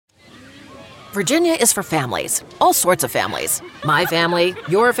Virginia is for families, all sorts of families. My family,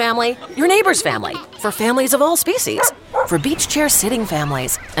 your neighbor's family, for families of all species, for beach chair sitting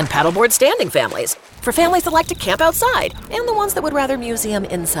families and paddleboard standing families, for families that like to camp outside and the ones that would rather museum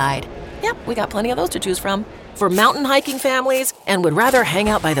inside. Yep, we got plenty of those to choose from. For mountain hiking families and would rather hang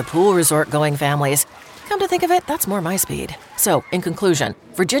out by the pool resort going families. Come to think of it, that's more my speed. So, in conclusion,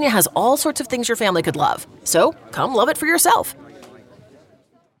 Virginia has all sorts of things your family could love. So, come love it for yourself.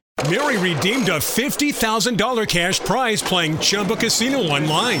 Mary redeemed a $50,000 cash prize playing Chumba Casino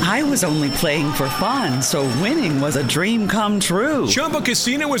online. I was only playing for fun, so winning was a dream come true. Chumba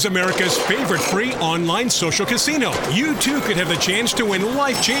Casino is America's favorite free online social casino. You too could have the chance to win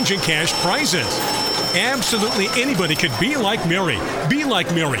life-changing cash prizes. Absolutely anybody could be like Mary. Be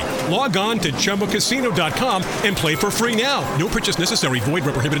like Mary. Log on to ChumbaCasino.com and play for free now. No purchase necessary. Void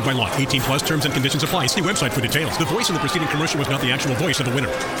where prohibited by law. 18 plus terms and conditions apply. See website for details. The voice in the preceding commercial was not the actual voice of the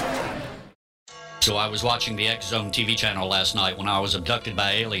winner. So I was watching the X Zone TV channel last night when I was abducted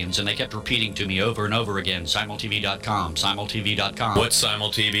by aliens, and they kept repeating to me over and over again, simultv.com, simultv.com. What's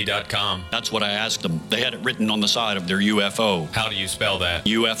simultv.com? That's what I asked them. They had it written on the side of their UFO. How do you spell that?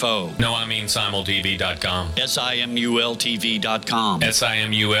 UFO. No, I mean simultv.com. simultv.com.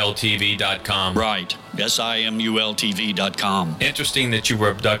 simultv.com. Right. simultv.com. Interesting that you were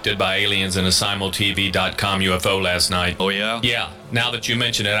abducted by aliens in a simultv.com UFO last night. Oh, yeah? Yeah. Now that you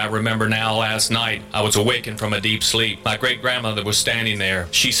mention it, I remember now last night I was awakened from a deep sleep. My great-grandmother was standing there.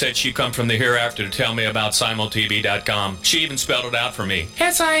 She said she'd come from the hereafter to tell me about simultv.com. She even spelled it out for me.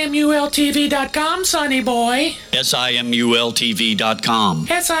 simultv.com, sonny boy. simultv.com.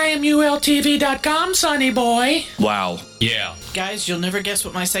 simultv.com, sonny boy. Wow. Yeah. Guys, you'll never guess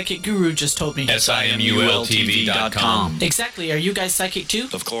what my psychic guru just told me. simultv.com. Exactly. Are you guys psychic too?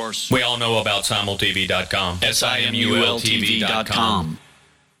 Of course. We all know about simultv.com. simultv.com.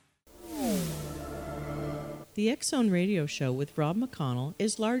 The X Zone Radio Show with Rob McConnell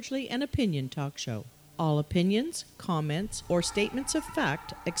is largely an opinion talk show. All opinions, comments, or statements of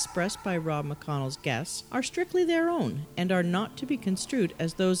fact expressed by Rob McConnell's guests are strictly their own and are not to be construed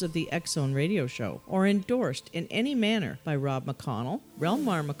as those of the X Zone Radio Show or endorsed in any manner by Rob McConnell,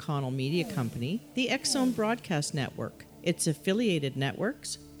 Relmar McConnell Media Company, the X Zone Broadcast Network, its affiliated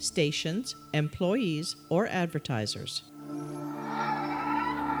networks, stations, employees, or advertisers.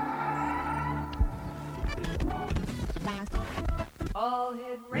 All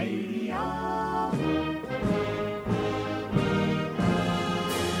Hit Radio.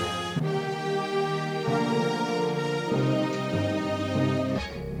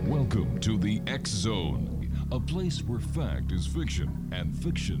 Welcome to the X Zone, a place where fact is fiction and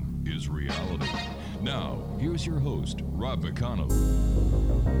fiction is reality. Now, here's your host, Rob McConnell.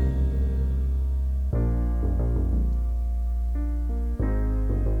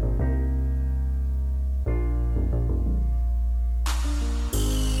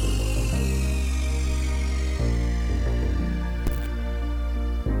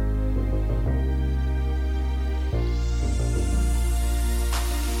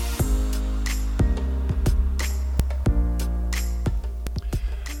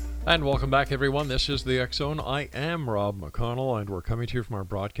 And welcome back, everyone. This is the X Zone. I am Rob McConnell, and we're coming to you from our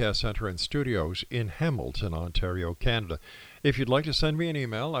broadcast center and studios in Hamilton, Ontario, Canada. If you'd like to send me an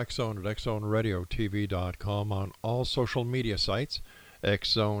email, xzone@xzoneradiotv.com, on all social media sites,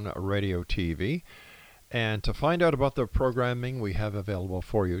 X-Zone Radio TV. And to find out about the programming we have available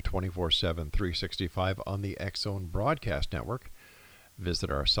for you 24/7, 365 on the X-Zone Broadcast Network,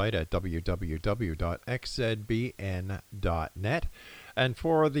 visit our site at www.xzbn.net. And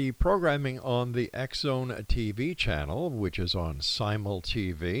for the programming on the X-Zone TV channel, which is on Simul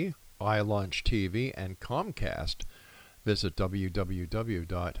TV, iLaunch TV, and Comcast, visit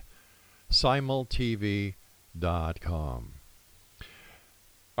www.simultv.com.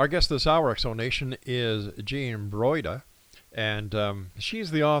 Our guest this hour, X-Zone Nation, is Jean BROIDA, and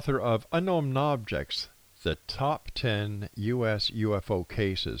she's the author of Unknown Objects, the Top 10 U.S. UFO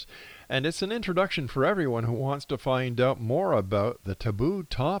Cases. And it's an introduction for everyone who wants to find out more about the taboo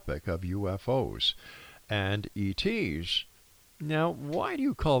topic of UFOs and ETs. Now, why do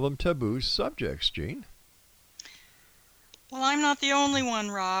you call them taboo subjects, Jean? Well, I'm not the only one,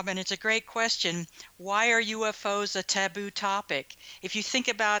 Rob, and it's a great question. Why are UFOs a taboo topic? If you think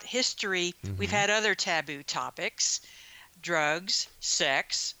about history, we've had other taboo topics: drugs,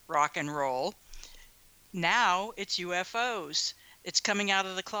 sex, rock and roll. Now it's UFOs. It's coming out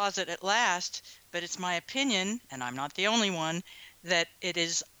of the closet at last, but it's my opinion, and I'm not the only one, that it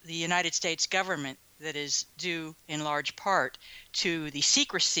is the United States government that is due in large part to the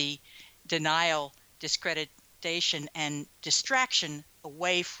secrecy, denial, discreditation, and distraction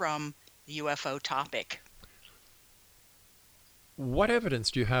away from the UFO topic. What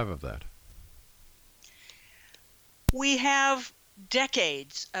evidence do you have of that? We have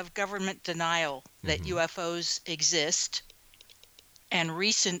decades of government denial that UFOs exist, and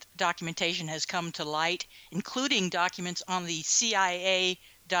recent documentation has come to light, including documents on the CIA.gov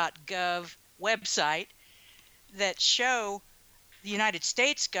website that show the United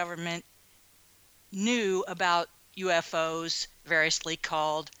States government knew about UFOs, variously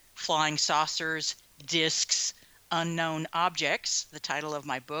called flying saucers, discs, unknown objects. The title of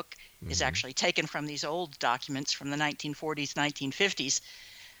my book is actually taken from these old documents from the 1940s, 1950s.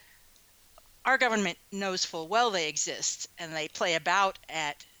 Our government knows full well they exist, and they play about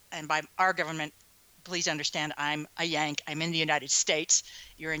at, and by our government, please understand, I'm a Yank. I'm in the United States.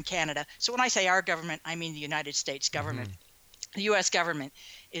 You're in Canada. So when I say our government, I mean the United States government. The U.S. government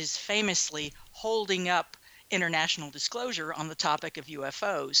is famously holding up international disclosure on the topic of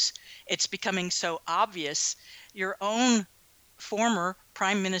UFOs. It's becoming so obvious. Your own former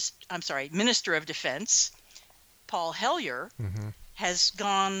Minister of Defense, Paul Hellyer, has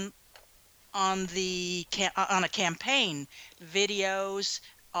gone on a campaign, videos,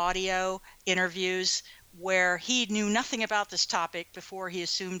 audio, interviews, where he knew nothing about this topic before he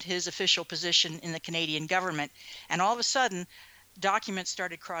assumed his official position in the Canadian government. And all of a sudden, documents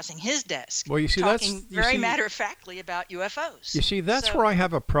started crossing his desk, well, you see, talking very matter-of-factly about UFOs. You see, that's where I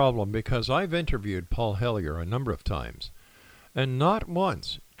have a problem, because I've interviewed Paul Hellyer a number of times, and not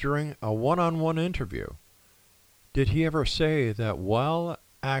once during a one-on-one interview did he ever say that while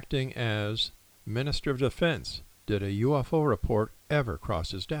acting as Minister of Defense, did a UFO report ever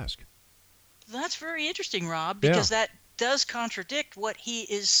cross his desk. That's very interesting, Rob, because that does contradict what he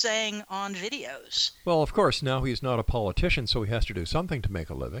is saying on videos. Well, of course, now he's not a politician, so he has to do something to make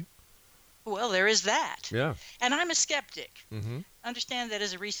a living. Well, there is that. Yeah. And I'm a skeptic. Understand that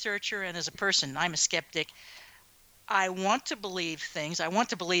as a researcher and as a person, I'm a skeptic. I want to believe things. I want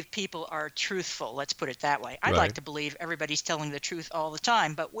to believe people are truthful. Let's put it that way. I'd like to believe everybody's telling the truth all the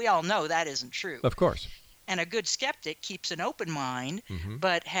time, but we all know that isn't true. Of course. And a good skeptic keeps an open mind,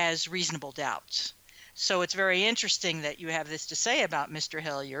 but has reasonable doubts. So it's very interesting that you have this to say about Mr.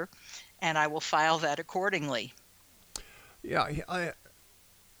 Hellyer, and I will file that accordingly. Yeah,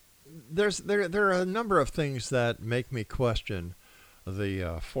 there are a number of things that make me question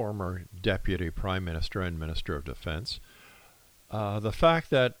the former Deputy Prime Minister and Minister of Defense. The fact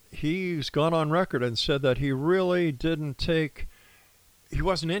that he's gone on record and said that he really he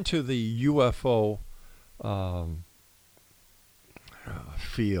wasn't into the UFO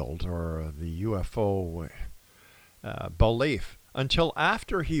field or the UFO belief until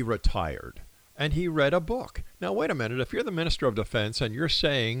after he retired and he read a book. Now, wait a minute. If you're the Minister of Defense and you're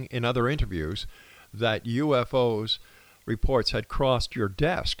saying in other interviews that UFOs reports had crossed your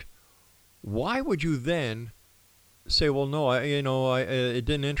desk, why would you then say, well, no, it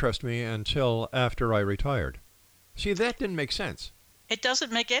didn't interest me until after I retired? See, that didn't make sense. It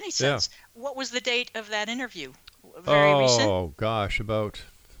doesn't make any sense. Yeah. What was the date of that interview? Very recent? Oh, gosh, about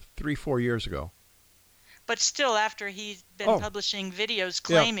 3-4 years ago. But still, after he'd been publishing videos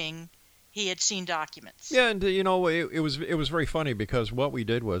claiming he had seen documents. Yeah, and it was very funny, because what we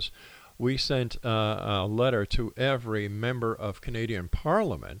did was we sent a letter to every member of Canadian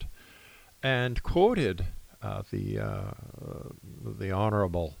Parliament and quoted the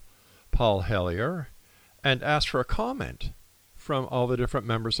Honourable Paul Hellyer and asked for a comment from all the different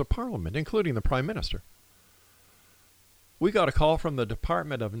members of Parliament, including the Prime Minister. We got a call from the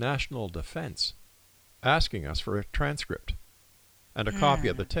Department of National Defense asking us for a transcript and a copy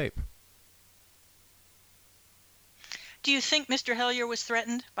of the tape. Do you think Mr. Hellyer was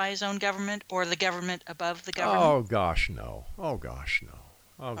threatened by his own government or the government above the government? Oh, gosh, no. Oh, gosh, no.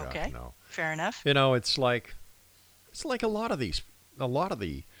 Oh, gosh, okay. No. Fair enough. It's like a lot of the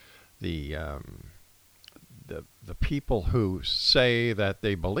people who say that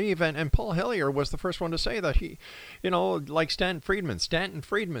they believe, and Paul Hellyer was the first one to say that he, like Stanton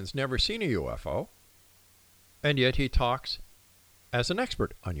Friedman's never seen a UFO, and yet he talks as an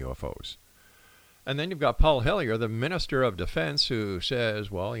expert on UFOs. And then you've got Paul Hellyer, the Minister of Defense, who says,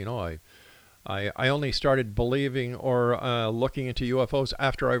 well, I only started believing or looking into UFOs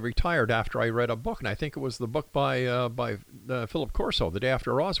after I retired, after I read a book. And I think it was the book by Philip Corso, The Day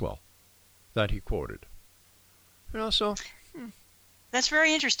After Roswell, that he quoted. That's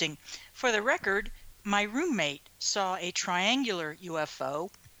very interesting. For the record, my roommate saw a triangular UFO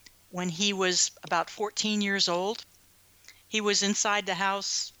when he was about 14 years old. He was inside the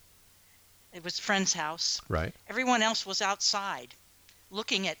house. It was a friend's house. Right. Everyone else was outside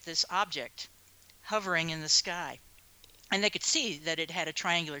looking at this object hovering in the sky. and they could see that it had a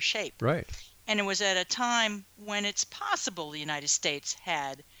triangular shape. Right. And it was at a time when it's possible the United States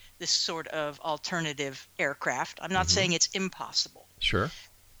had this sort of alternative aircraft. I'm not saying it's impossible. Sure.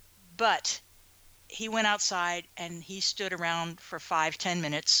 But he went outside and he stood around for 5-10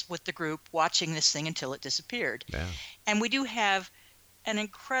 minutes with the group watching this thing until it disappeared. Yeah. And we do have an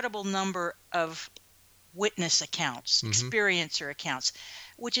incredible number of witness accounts, experiencer accounts,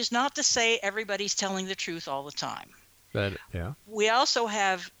 which is not to say everybody's telling the truth all the time. Yeah. We also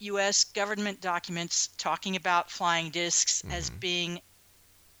have U.S. government documents talking about flying discs as being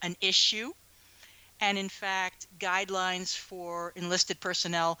an issue, and in fact, guidelines for enlisted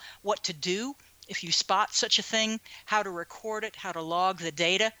personnel, what to do if you spot such a thing, how to record it, how to log the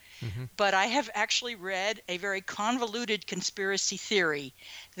data. But I have actually read a very convoluted conspiracy theory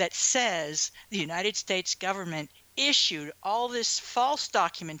that says the United States government issued all this false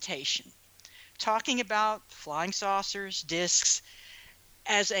documentation talking about flying saucers, discs,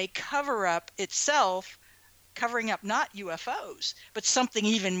 as a cover-up itself, covering up not UFOs, but something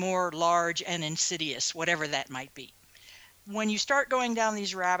even more large and insidious, whatever that might be. When you start going down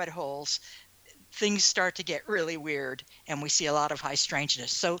these rabbit holes, things start to get really weird, and we see a lot of high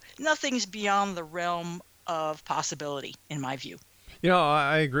strangeness. So nothing's beyond the realm of possibility, in my view. You know,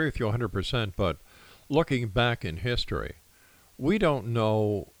 I agree with you 100%, but looking back in history, we don't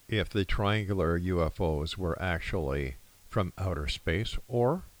know if the triangular UFOs were actually from outer space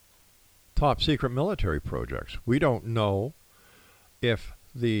or top secret military projects. We don't know if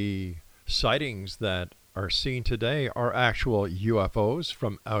the sightings that are seen today are actual UFOs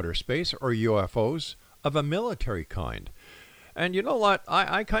from outer space or UFOs of a military kind. And you know what?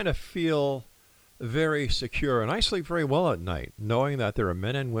 I kind of feel very secure, and I sleep very well at night, knowing that there are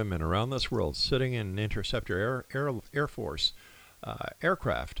men and women around this world sitting in interceptor Air Force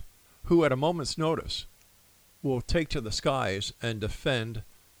aircraft who at a moment's notice will take to the skies and defend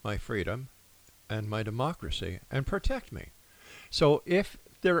my freedom and my democracy and protect me. So if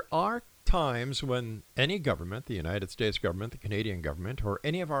there are times when any government, the United States government, the Canadian government, or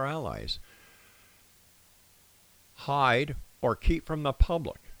any of our allies hide or keep from the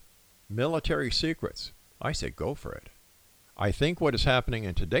public military secrets, I say go for it. I think what is happening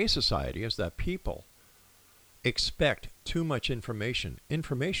in today's society is that people expect too much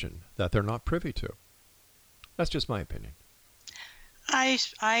information that they're not privy to. That's just my opinion. I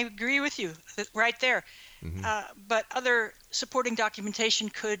agree with you right there. But other supporting documentation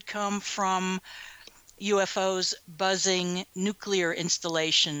could come from UFOs buzzing nuclear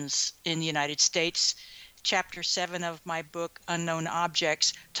installations in the United States. Chapter 7 of my book, Unknown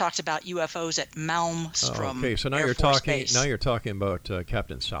Objects, talks about UFOs at Malmstrom. Okay, so now Air you're Force talking. Base. Now you're talking about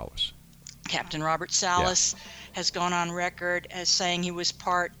Captain Salas. Captain Robert Salas has gone on record as saying he was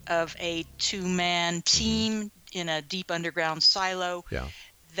part of a two-man team in a deep underground silo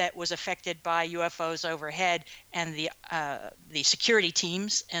that was affected by UFOs overhead, and the security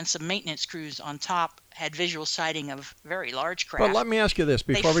teams and some maintenance crews on top had visual sighting of very large craft. But let me ask you this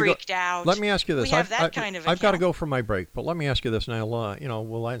before they we go. freaked out. Let me ask you this. We have that kind of I've got to account. go for my break, but let me ask you this, and I'll,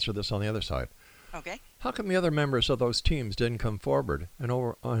 we'll answer this on the other side. Okay. How come the other members of those teams didn't come forward and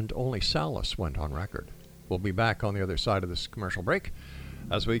only Salas went on record? We'll be back on the other side of this commercial break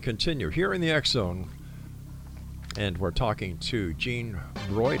as we continue here in the X Zone. And we're talking to Gene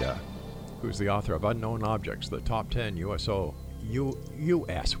BROIDA, who's the author of Unknown Objects, the top 10 UFO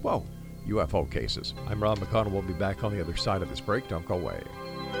cases. I'm Rob McConnell. We'll be back on the other side of this break. Don't go away.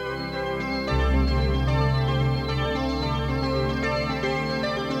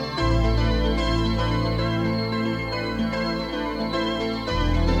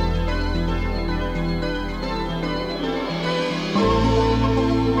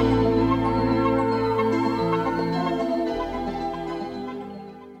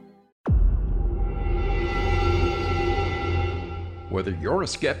 Whether you're a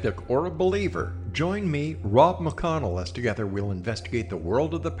skeptic or a believer, join me, Rob McConnell, as together we'll investigate the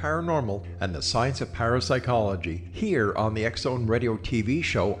world of the paranormal and the science of parapsychology here on the X Zone Radio TV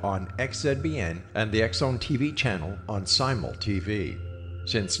show on XZBN and the X Zone TV channel on Simul TV.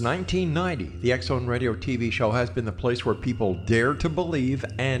 Since 1990, the X Zone Radio TV show has been the place where people dare to believe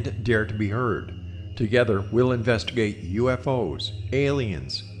and dare to be heard. Together, we'll investigate UFOs,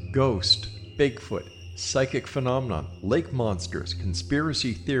 aliens, ghosts, Bigfoot, psychic phenomenon, lake monsters,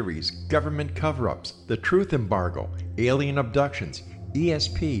 conspiracy theories, government cover-ups, the truth embargo, alien abductions,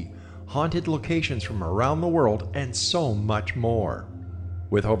 ESP, haunted locations from around the world, and so much more.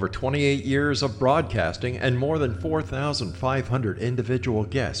 With over 28 years of broadcasting and more than 4,500 individual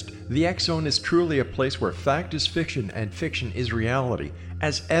guests, the X Zone is truly a place where fact is fiction and fiction is reality,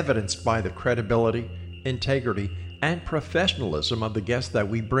 as evidenced by the credibility, integrity, and professionalism of the guests that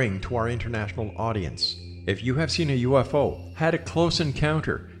we bring to our international audience. If you have seen a UFO, had a close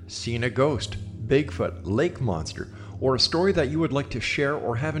encounter, seen a ghost, Bigfoot, lake monster, or a story that you would like to share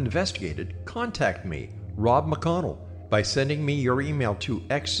or have investigated, contact me, Rob McConnell, by sending me your email to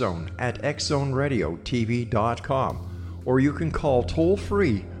xzone@xzoneradiotv.com, or you can call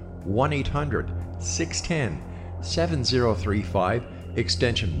toll-free 1-800-610-7035,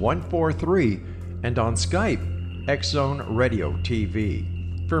 extension 143, and on Skype, X-Zone Radio TV.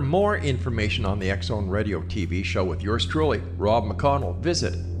 For more information on the X-Zone Radio TV show with yours truly, Rob McConnell,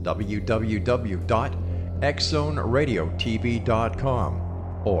 visit www.xzoneradiotv.com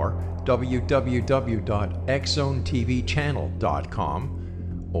or www.xzonetvchannel.com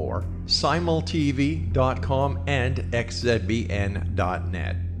or simultv.com and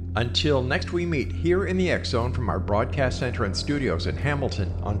xzbn.net. Until next we meet here in the X-Zone from our broadcast center and studios in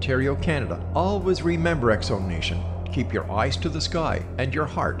Hamilton, Ontario, Canada, always remember, X-Zone Nation, keep your eyes to the sky and your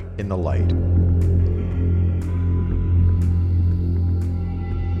heart in the light.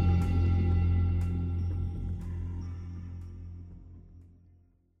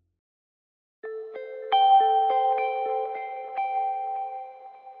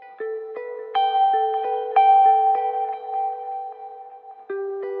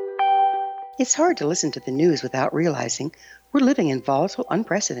 It's hard to listen to the news without realizing we're living in volatile,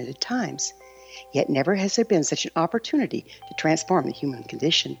 unprecedented times. Yet never has there been such an opportunity to transform the human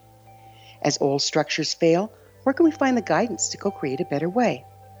condition. As old structures fail, where can we find the guidance to co-create a better way?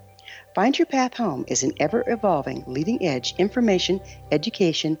 Find Your Path Home is an ever-evolving, leading-edge information,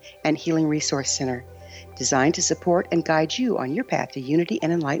 education, and healing resource center designed to support and guide you on your path to unity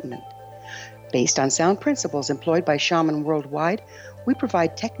and enlightenment. Based on sound principles employed by shaman worldwide, we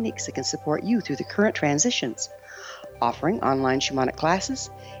provide techniques that can support you through the current transitions, offering online shamanic classes,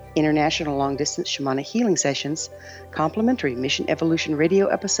 international long-distance shamanic healing sessions, complimentary Mission Evolution radio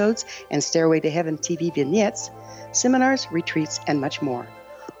episodes and Stairway to Heaven TV vignettes, seminars, retreats, and much more.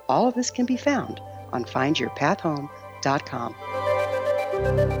 All of this can be found on findyourpathhome.com.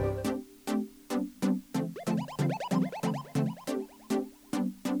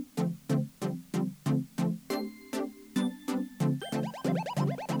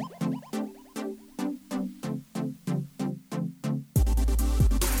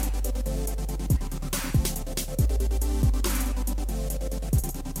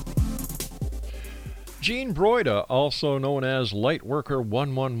 Jean BROIDA, also known as Lightworker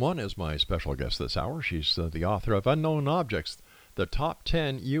 111, is my special guest this hour. She's the author of Unknown Objects, the Top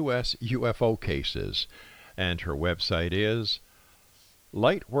 10 U.S. UFO Cases. And her website is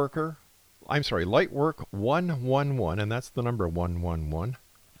Lightwork111, and that's the number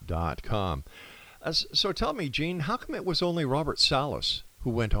 111.com. So tell me, Jean, how come it was only Robert Salas who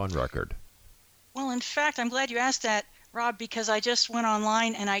went on record? Well, in fact, I'm glad you asked that, Rob, because I just went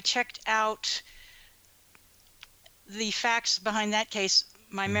online and I checked out the facts behind that case.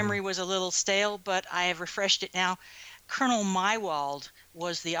 My memory was a little stale, but I have refreshed it now. Colonel Mywald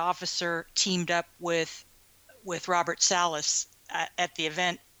was the officer teamed up with Robert Salas at the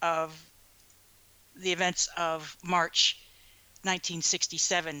events of March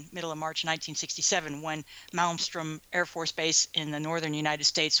 1967, middle of March 1967, when Malmstrom Air Force Base in the northern United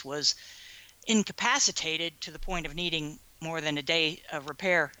States was incapacitated to the point of needing more than a day of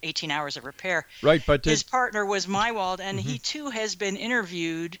repair, 18 hours of repair. Right, but his partner was Mywald, and he too has been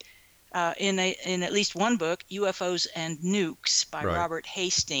interviewed in at least one book, UFOs and Nukes, by Robert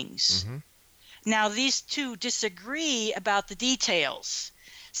Hastings. Now, these two disagree about the details.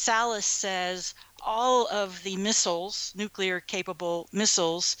 Salas says all of the missiles, nuclear-capable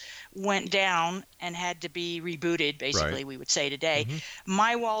missiles, went down and had to be rebooted, basically, we would say today.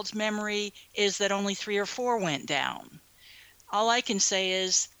 Mywald's memory is that only 3 or 4 went down. All I can say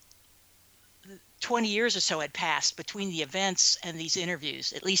is 20 years or so had passed between the events and these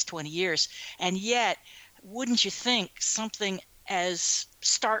interviews, at least 20 years. And yet, wouldn't you think something as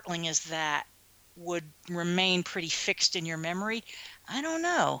startling as that would remain pretty fixed in your memory? I don't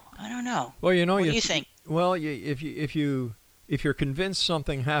know. Well, you know, what do you think? Well, if you're convinced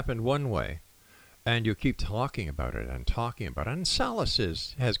something happened one way, and you keep talking about it, and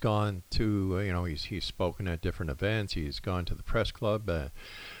Salas has gone to, he's spoken at different events. He's gone to the press club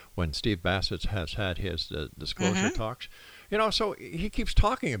when Steve Bassett has had his disclosure talks. So he keeps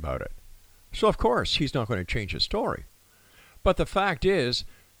talking about it. So of course he's not going to change his story. But the fact is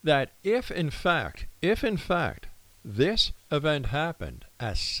that if in fact this event happened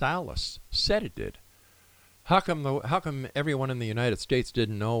as Salas said it did, how come everyone in the United States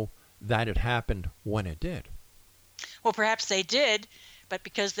didn't know that it happened when it did? Well, perhaps they did, but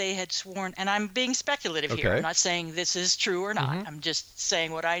because they had sworn, and I'm being speculative here. Okay. I'm not saying this is true or not. Mhm. I'm just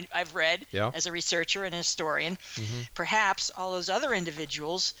saying what I've read Yeah. as a researcher and a historian. Mhm. Perhaps all those other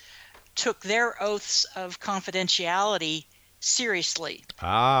individuals took their oaths of confidentiality seriously.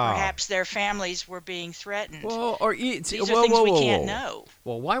 Perhaps their families were being threatened. Well, or These are things we can't know.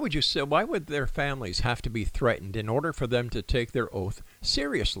 Well, why would their families have to be threatened in order for them to take their oath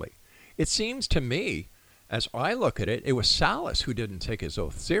seriously? It seems to me, as I look at it, it was Salas who didn't take his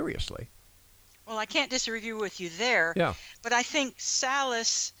oath seriously. Well, I can't disagree with you there. Yeah. But I think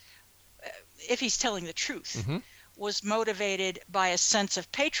Salas, if he's telling the truth, was motivated by a sense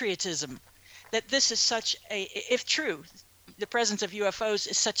of patriotism, that this is such a, if true, the presence of UFOs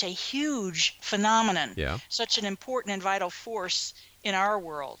is such a huge phenomenon, such an important and vital force in our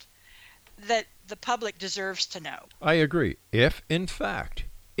world, that the public deserves to know. I agree. If in fact,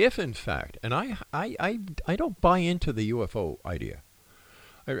 and I don't buy into the UFO idea.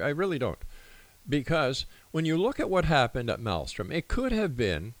 I really don't. Because when you look at what happened at Maelstrom, it could have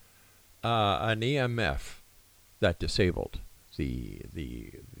been an EMF that disabled the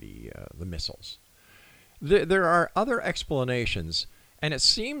missiles. There are other explanations, and it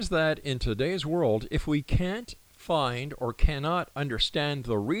seems that in today's world, if we can't find or cannot understand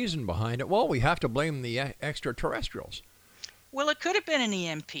the reason behind it, well, we have to blame the extraterrestrials. Well, it could have been an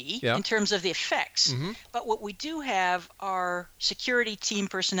EMP in terms of the effects, but what we do have are security team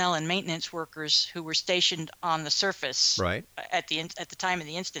personnel and maintenance workers who were stationed on the surface at the time of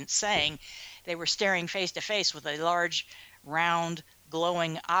the incident, saying they were staring face to face with a large, round,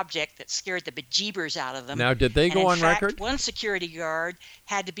 glowing object that scared the bejeebers out of them. Now, did they go on record? One security guard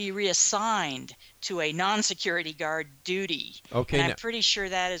had to be reassigned to a non-security guard duty. Okay, and I'm pretty sure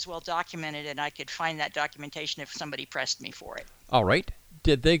that is well documented, and I could find that documentation if somebody pressed me for it. All right.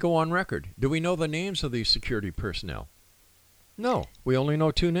 Did they go on record? Do we know the names of these security personnel? No. We only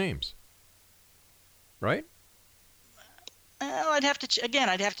know 2 names. Right? Well, I'd have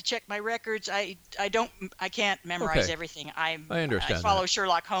to check my records. I can't memorize everything. I understand. I follow that.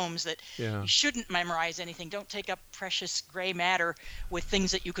 Sherlock Holmes that Yeah. you shouldn't memorize anything. Don't take up precious gray matter with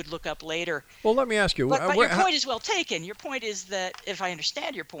things that you could look up later. Well, let me ask you. But your point is well taken. Your point is that, if I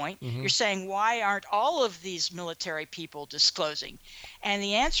understand your point, you're saying, why aren't all of these military people disclosing? And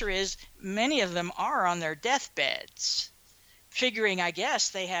the answer is, many of them are on their deathbeds, figuring, I guess,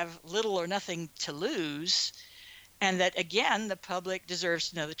 they have little or nothing to lose. And that, again, the public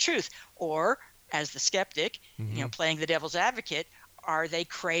deserves to know the truth. Or, as the skeptic, playing the devil's advocate, are they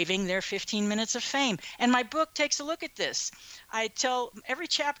craving their 15 minutes of fame? And my book takes a look at this. I tell every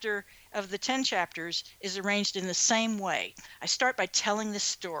chapter of the 10 chapters is arranged in the same way. I start by telling the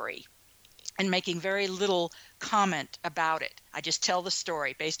story and making very little comment about it. I just tell the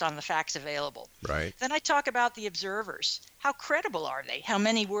story based on the facts available. Right. Then I talk about the observers. How credible are they? How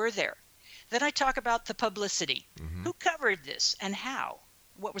many were there? Then I talk about the publicity. Who covered this and how?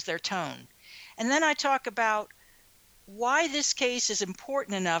 What was their tone? And then I talk about why this case is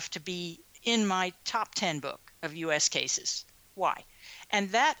important enough to be in my top 10 book of U.S. cases. Why? And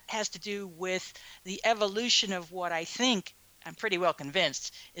that has to do with the evolution of what I think, I'm pretty well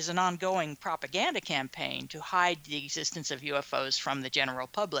convinced, is an ongoing propaganda campaign to hide the existence of UFOs from the general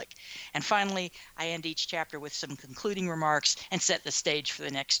public. And finally, I end each chapter with some concluding remarks and set the stage for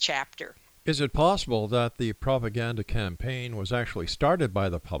the next chapter. Is it possible that the propaganda campaign was actually started by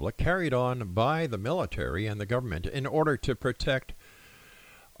the public, carried on by the military and the government in order to protect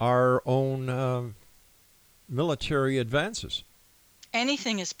our own military advances?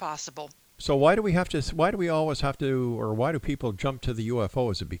 Anything is possible. So why do we always have to, or why do people jump to the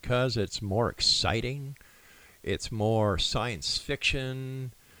UFO? Is it because it's more exciting? It's more science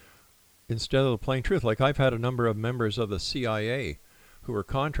fiction instead of the plain truth? Like, I've had a number of members of the CIA who were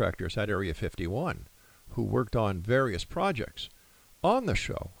contractors at Area 51, who worked on various projects on the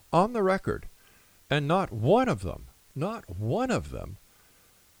show, on the record, and not one of them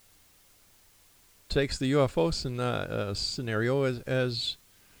takes the UFO scenario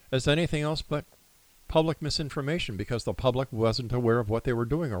as anything else but public misinformation, because the public wasn't aware of what they were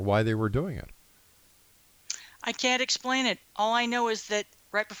doing or why they were doing it. I can't explain it. All I know is that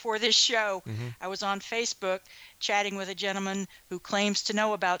right before this show, I was on Facebook chatting with a gentleman who claims to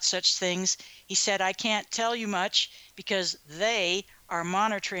know about such things. He said, I can't tell you much because they are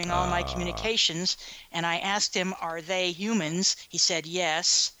monitoring all my communications. And I asked him, are they humans? He said,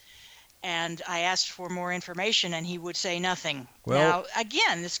 yes. And I asked for more information, and he would say nothing. Well, now,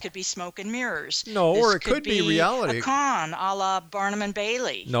 again, this could be smoke and mirrors. No, this or it could be reality. A con, a la Barnum and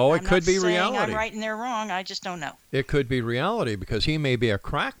Bailey. No, it could be I'm not saying reality. I'm right and they're wrong. I just don't know. It could be reality, because he may be a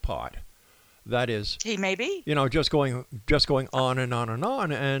crackpot that is, he may be, just going on and on and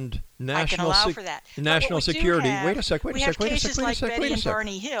on, and national I can allow for that. National security. Wait a sec. We have cases like Betty and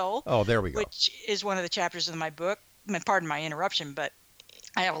Barney Hill. Oh, there we go. Which is one of the chapters of my book. Pardon my interruption, but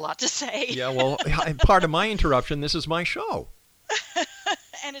I have a lot to say. Yeah, well, part of my interruption. This is my show.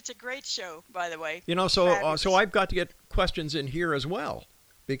 And it's a great show, by the way. So I've got to get questions in here as well,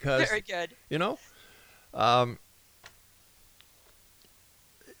 because very good.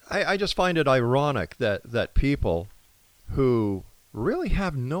 I just find it ironic that people who really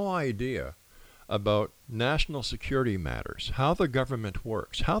have no idea about national security matters, how the government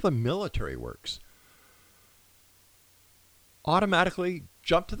works, how the military works, automatically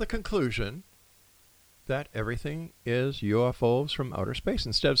jump to the conclusion that everything is UFOs from outer space,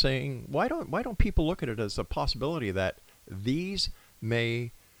 instead of saying, why don't people look at it as a possibility that these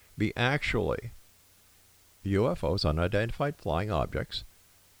may be actually UFOs, unidentified flying objects,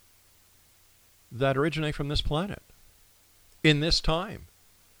 that originate from this planet in this time?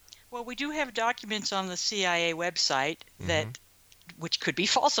 Well, we do have documents on the CIA website which could be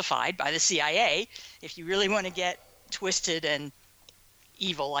falsified by the CIA if you really want to get twisted and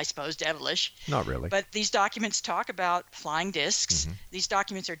evil, I suppose, devilish. Not really. But these documents talk about flying discs. These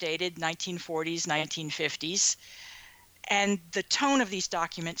documents are dated 1940s, 1950s. And the tone of these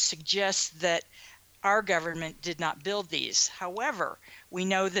documents suggests that our government did not build these. However, we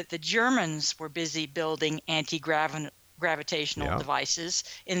know that the Germans were busy building anti-gravitational devices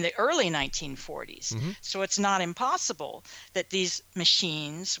in the early 1940s. So it's not impossible that these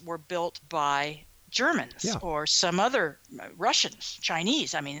machines were built by Germans or some other Russians,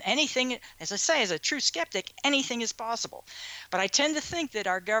 Chinese. I mean, anything, as I say, as a true skeptic, anything is possible. But I tend to think that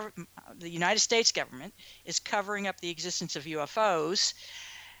our the United States government is covering up the existence of UFOs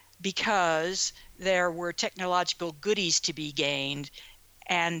because there were technological goodies to be gained,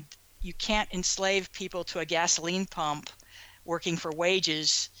 and you can't enslave people to a gasoline pump working for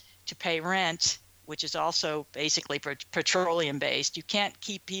wages to pay rent, which is also basically petroleum-based. You can't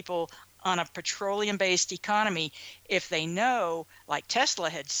keep people on a petroleum-based economy if they know, like Tesla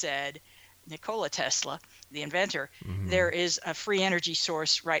had said, Nikola Tesla, the inventor, there is a free energy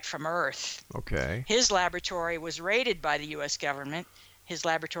source right from Earth. Okay. His laboratory was raided by the U.S. government. His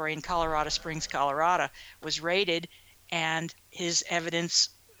laboratory in Colorado Springs, Colorado, was raided, and his evidence,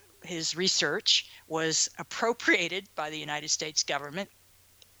 his research, was appropriated by the United States government.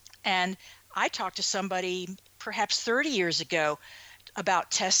 And I talked to somebody perhaps 30 years ago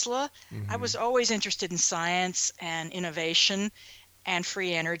about Tesla. I was always interested in science and innovation and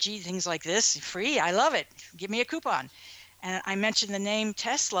free energy, things like this. Free, I love it. Give me a coupon. And I mentioned the name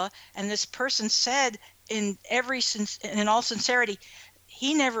Tesla, and this person said, in all sincerity,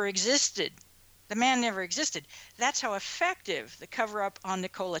 he never existed. The man never existed. That's how effective the cover-up on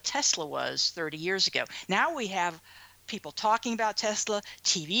Nikola Tesla was 30 years ago. Now we have people talking about Tesla,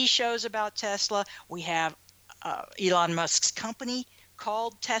 TV shows about Tesla. We have Elon Musk's company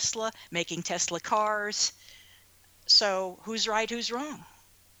called Tesla, making Tesla cars. So who's right, who's wrong?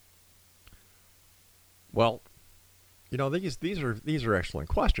 Well, these are excellent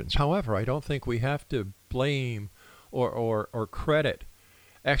questions. However, I don't think we have to blame or credit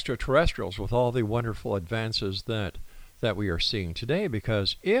extraterrestrials with all the wonderful advances that we are seeing today,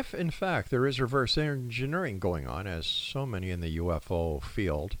 because if in fact there is reverse engineering going on, as so many in the UFO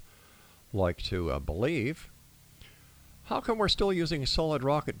field like to believe, how come we're still using solid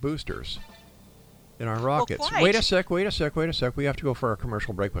rocket boosters in our rockets? Well, wait a sec. We have to go for our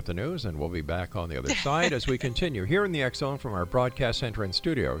commercial break with the news, and we'll be back on the other side as we continue here in the X Zone from our broadcast center and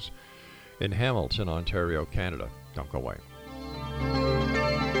studios in Hamilton, Ontario, Canada. Don't go away.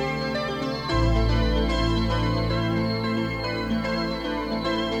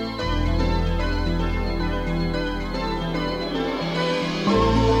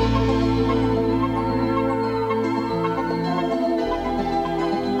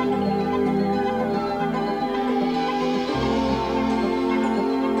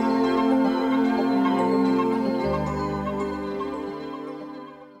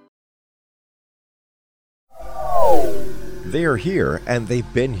 They are here, and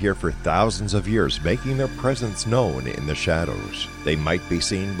they've been here for thousands of years, making their presence known in the shadows. They might be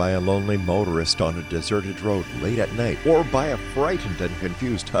seen by a lonely motorist on a deserted road late at night, or by a frightened and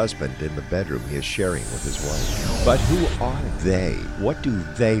confused husband in the bedroom he is sharing with his wife. But who are they? What do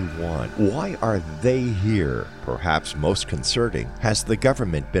they want? Why are they here? Perhaps most concerning, has the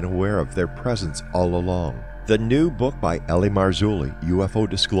government been aware of their presence all along? The new book by Ellie Marzulli, UFO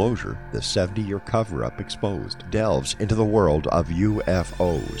Disclosure, the 70-year cover-up exposed, delves into the world of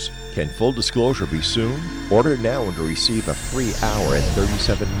UFOs. Can full disclosure be soon? Order now and receive a free hour and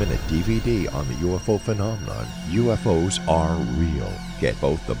 37-minute DVD on the UFO phenomenon. UFOs are real. Get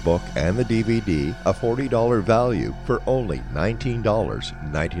both the book and the DVD, a $40 value, for only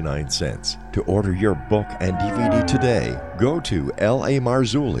 $19.99. To order your book and DVD today, go to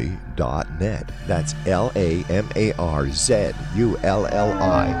lamarzulli.net. That's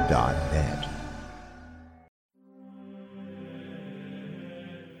LAMARZULLI.net.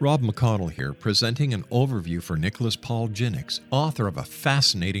 Rob McConnell here, presenting an overview for Nicholas Paul Jennings, author of a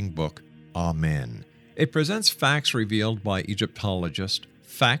fascinating book, Amen. It presents facts revealed by Egyptologists,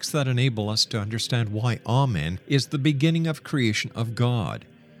 facts that enable us to understand why Amen is the beginning of creation of God.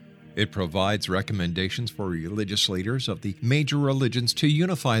 It provides recommendations for religious leaders of the major religions to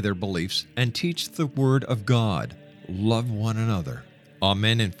unify their beliefs and teach the Word of God. Love one another.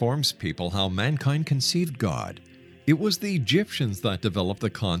 Amen informs people how mankind conceived God. It was the Egyptians that developed the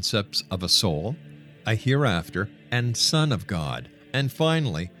concepts of a soul, a hereafter, and Son of God. And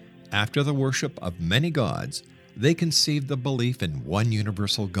finally, after the worship of many gods, they conceived the belief in one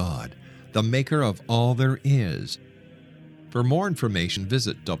universal God, the maker of all there is. For more information,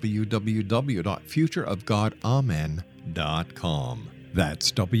 visit www.futureofgodamen.com.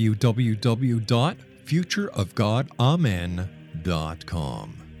 That's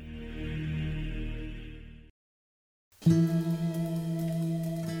www.futureofgodamen.com.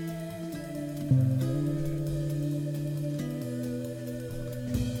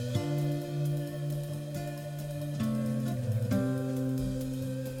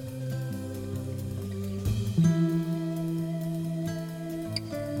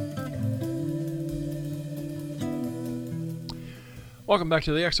 Welcome back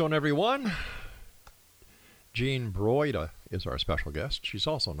to the X Zone, everyone. Jean BROIDA is our special guest. She's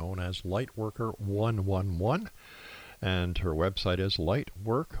also known as Lightworker111, and her website is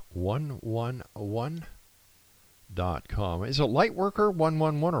lightwork111.com. Is it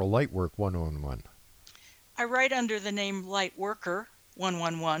Lightworker111 or Lightwork111? I write under the name Lightworker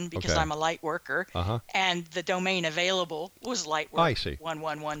 111 because I'm a light worker, and the domain available was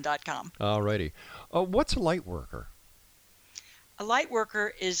lightwork111.com. Alrighty. What's a light worker? A light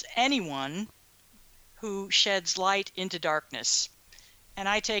worker is anyone who sheds light into darkness. And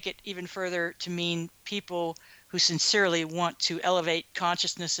I take it even further to mean people who sincerely want to elevate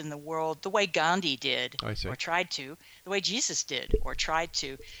consciousness in the world the way Gandhi did or tried to, the way Jesus did or tried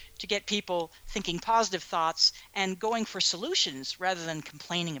to get people thinking positive thoughts and going for solutions rather than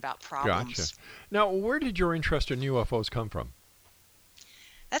complaining about problems. Gotcha. Now, where did your interest in UFOs come from?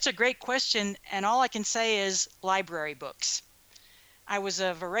 That's a great question, and all I can say is library books. I was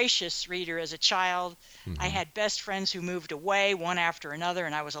a voracious reader as a child. I had best friends who moved away one after another,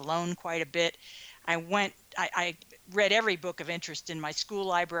 and I was alone quite a bit. I read every book of interest in my school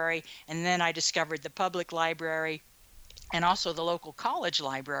library, and then I discovered the public library and also the local college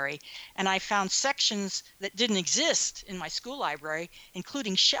library. And I found sections that didn't exist in my school library,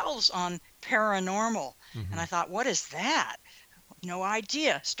 including shelves on paranormal. And I thought, what is that? No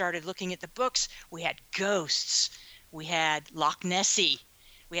idea. Started looking at the books. We had ghosts. We had Loch Nessie,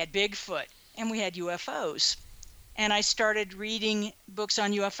 we had Bigfoot, and we had UFOs. And I started reading books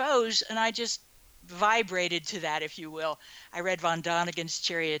on UFOs, and I just vibrated to that, if you will. I read von Donigan's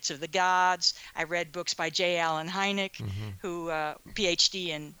Chariots of the Gods. I read books by J. Allen Hynek, who, PhD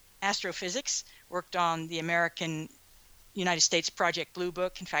in astrophysics, worked on the United States Project Blue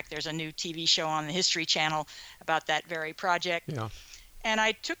Book. In fact, there's a new TV show on the History Channel about that very project. Yeah. And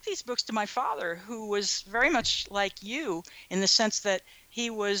I took these books to my father, who was very much like you in the sense that he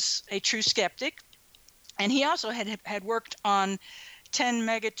was a true skeptic. And he also had worked on 10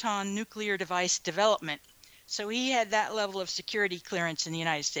 megaton nuclear device development. So he had that level of security clearance in the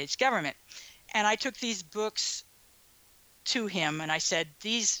United States government. And I took these books to him and I said,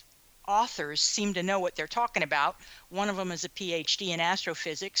 these authors seem to know what they're talking about. One of them is a PhD in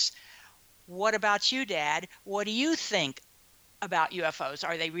astrophysics. What about you, Dad? What do you think about UFOs?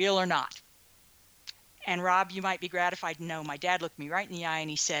 Are they real or not? And Rob, you might be gratified to know my dad looked me right in the eye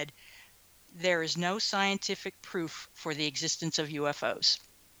and he said, there is no scientific proof for the existence of UFOs.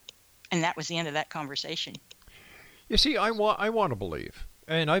 And that was the end of that conversation. You see, I want to believe.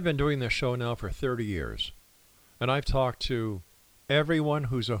 And I've been doing this show now for 30 years. And I've talked to everyone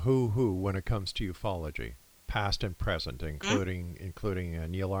who's a who when it comes to ufology, past and present, including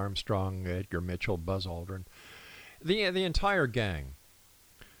Neil Armstrong, Edgar Mitchell, Buzz Aldrin. The entire gang.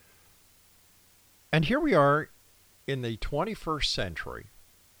 And here we are in the 21st century.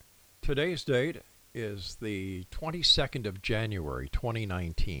 Today's date is the 22nd of January,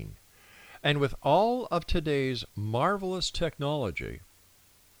 2019. And with all of today's marvelous technology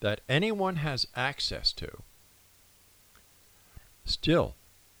that anyone has access to, still,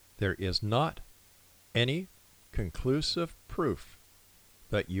 there is not any conclusive proof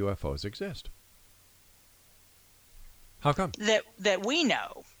that UFOs exist. How come? That we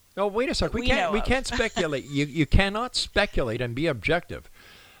know. Oh, wait a second. We can't speculate. You cannot speculate and be objective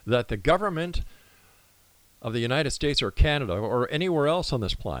that the government of the United States or Canada or anywhere else on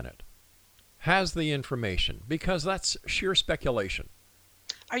this planet has the information, because that's sheer speculation.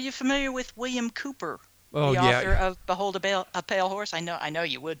 Are you familiar with William Cooper, the author of Behold a Pale Horse? I know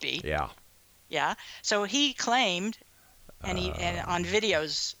you would be. Yeah. Yeah. So he claimed, and on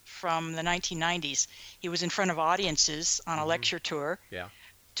videos from the 1990s, he was in front of audiences on a lecture tour,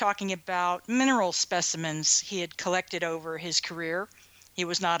 talking about mineral specimens he had collected over his career. He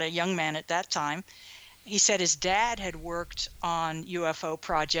was not a young man at that time. He said his dad had worked on UFO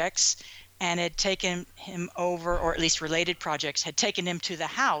projects and had taken him over, or at least related projects, had taken him to the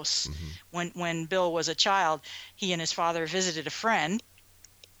house when Bill was a child. He and his father visited a friend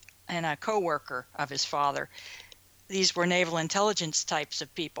and a co-worker of his father. These were naval intelligence types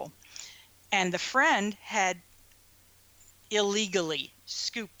of people. And the friend had illegally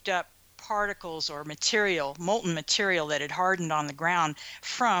scooped up particles or material, molten material that had hardened on the ground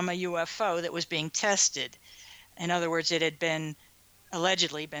from a UFO that was being tested. In other words, it had been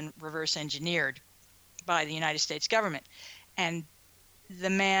allegedly been reverse engineered by the United States government. And the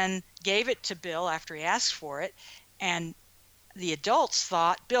man gave it to Bill after he asked for it, and the adults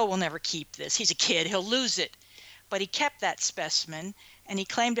thought, Bill will never keep this. He's a kid, he'll lose it. But he kept that specimen, and he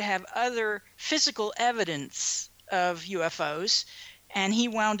claimed to have other physical evidence of UFOs, and he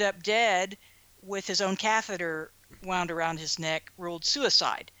wound up dead with his own catheter wound around his neck, ruled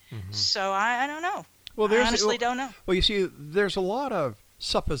suicide. So I don't know. Well, I honestly don't know. Well, you see, there's a lot of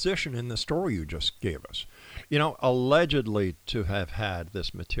supposition in the story you just gave us. You know, allegedly to have had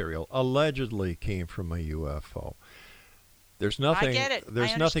this material, allegedly came from a UFO. There's nothing. I get it.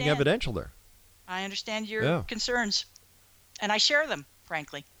 There's nothing evidential there. I understand your concerns, and I share them,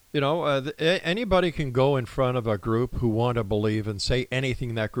 frankly. You know, anybody can go in front of a group who want to believe and say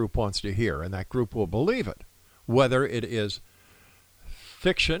anything that group wants to hear, and that group will believe it, whether it is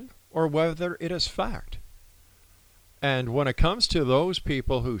fiction or whether it is fact. And when it comes to those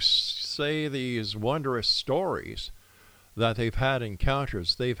people who say these wondrous stories that they've had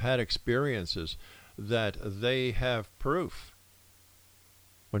encounters, they've had experiences, that they have proof,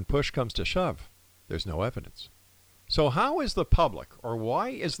 when push comes to shove, there's no evidence. So how is the public, or why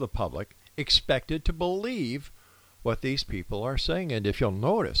is the public expected to believe what these people are saying? And if you'll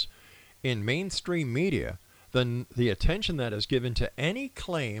notice, in mainstream media, the attention that is given to any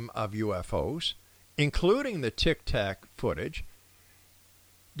claim of UFOs, including the Tic Tac footage,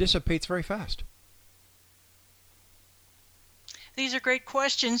 dissipates very fast. These are great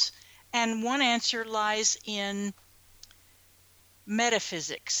questions, and one answer lies in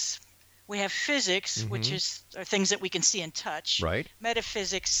metaphysics. We have physics, which are things that we can see and touch. Right.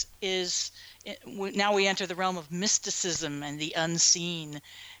 Metaphysics is, now we enter the realm of mysticism and the unseen.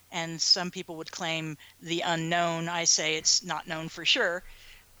 And some people would claim the unknown. I say it's not known for sure.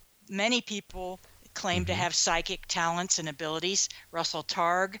 Many people claim to have psychic talents and abilities. Russell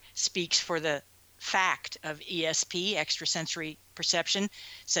Targ speaks for the fact of ESP, extrasensory perception,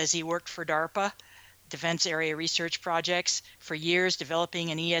 says he worked for DARPA, Defense Area Research Projects, for years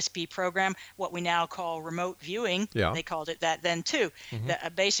developing an ESP program, what we now call remote viewing. Yeah. They called it that then too.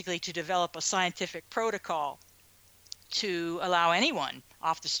 Basically to develop a scientific protocol to allow anyone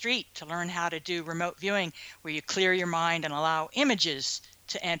off the street to learn how to do remote viewing, where you clear your mind and allow images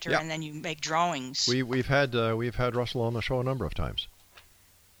to enter, and then you make drawings. We've had Russell on the show a number of times.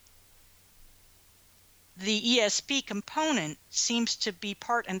 The ESP component seems to be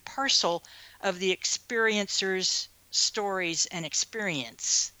part and parcel of the experiencer's stories and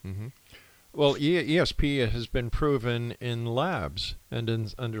experience. Well, ESP has been proven in labs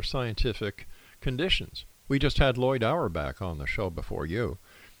and under scientific conditions. We just had Lloyd Auerbach on the show before you,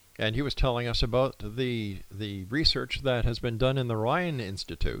 and he was telling us about the research that has been done in the Ryan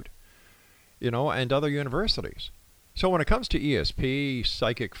Institute, and other universities. So when it comes to ESP,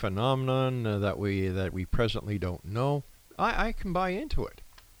 psychic phenomenon that we presently don't know, I can buy into it.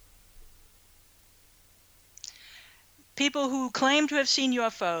 People who claim to have seen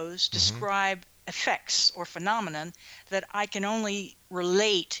UFOs describe effects or phenomenon that I can only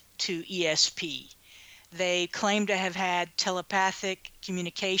relate to ESP. They claim to have had telepathic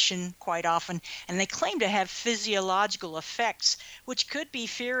communication quite often, and they claim to have physiological effects, which could be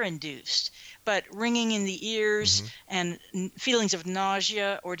fear-induced. But ringing in the ears and feelings of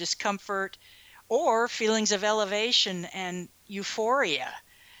nausea or discomfort, or feelings of elevation and euphoria.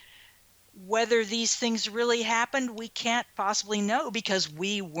 Whether these things really happened, we can't possibly know because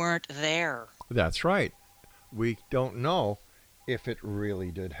we weren't there. That's right. We don't know if it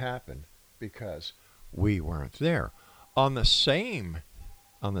really did happen because we weren't there. On the same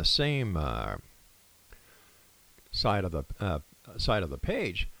side of the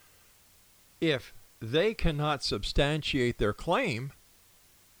page, if they cannot substantiate their claim,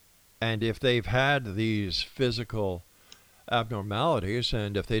 and if they've had these physical abnormalities,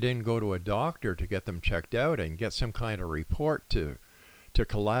 and if they didn't go to a doctor to get them checked out and get some kind of report to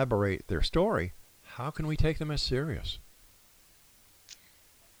collaborate their story, how can we take them as serious?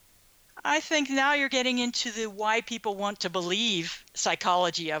 I think now you're getting into the why people want to believe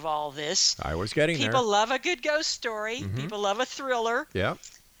psychology of all this. I was getting there. People love a good ghost story. People love a thriller. Yeah.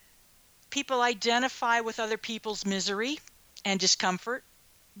 People identify with other people's misery and discomfort,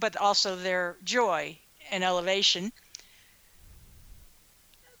 but also their joy and elevation.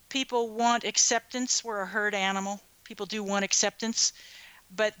 People want acceptance. We're a herd animal. People do want acceptance.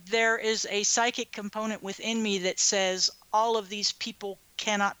 But there is a psychic component within me that says all of these people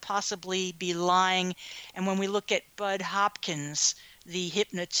cannot possibly be lying. And when we look at Bud Hopkins, the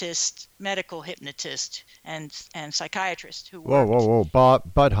hypnotist, medical hypnotist, and psychiatrist who Whoa.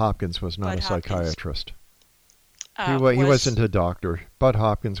 Bud Hopkins was not a psychiatrist. He wasn't a doctor. Bud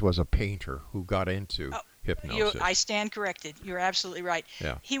Hopkins was a painter who got into hypnosis. I stand corrected. You're absolutely right.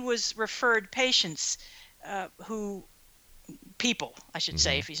 Yeah. He was referred patients people, I should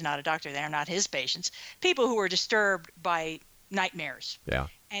say, if he's not a doctor, they're not his patients, people who were disturbed by nightmares. Yeah.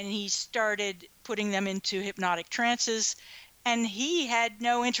 And he started putting them into hypnotic trances, and he had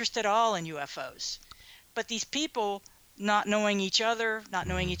no interest at all in UFOs. But these people, not knowing each other, not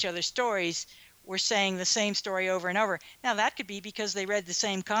knowing each other's stories, were saying the same story over and over. Now, that could be because they read the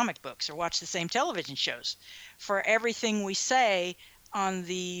same comic books or watched the same television shows. For everything we say on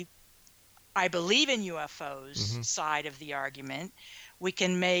the I believe in UFOs side of the argument, we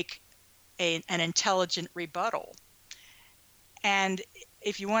can make an intelligent rebuttal. And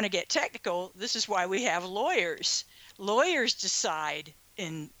if you want to get technical, this is why we have lawyers. Lawyers decide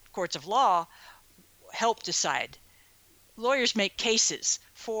in courts of law, help decide. Lawyers make cases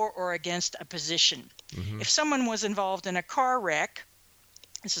for or against a position. If someone was involved in a car wreck,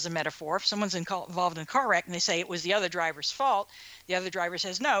 this is a metaphor, if someone's involved in a car wreck and they say it was the other driver's fault, the other driver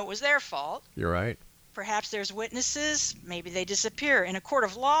says, no, it was their fault. You're right. Perhaps there's witnesses, maybe they disappear. In a court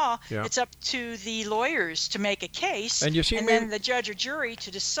of law, it's up to the lawyers to make a case, and then the judge or jury to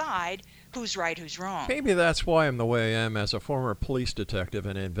decide who's right, who's wrong. Maybe that's why I'm the way I am as a former police detective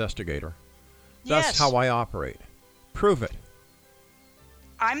and investigator. That's how I operate. Prove it.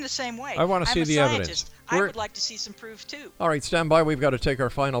 I'm the same way. I want to see the evidence. I would like to see some proof, too. All right, stand by. We've got to take our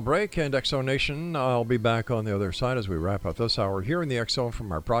final break. And X-Zone Nation, I'll be back on the other side as we wrap up this hour here in the X-Zone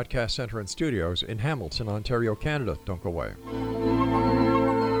from our broadcast center and studios in Hamilton, Ontario, Canada. Don't go away.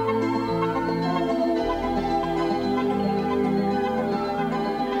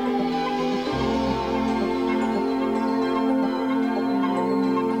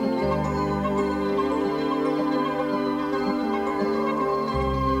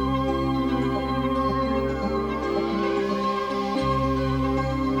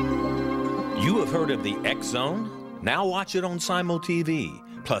 Of the X-Zone? Now watch it on Simul TV,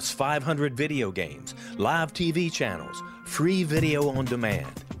 plus 500 video games, live TV channels, free video on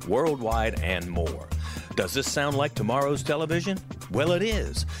demand, worldwide, and more. Does this sound like tomorrow's television? Well, it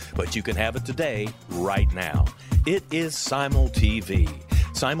is, but you can have it today, right now. It is Simul TV.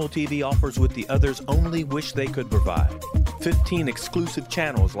 Simul TV offers what the others only wish they could provide. 15 exclusive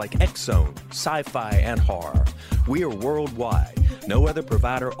channels like X-Zone, Sci-Fi, and Horror. We are worldwide. No other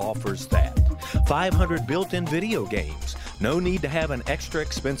provider offers that. 500 built-in video games. No need to have an extra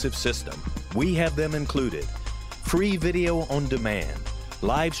expensive system. We have them included. Free video on demand.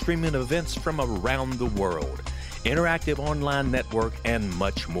 Live streaming events from around the world. Interactive online network, and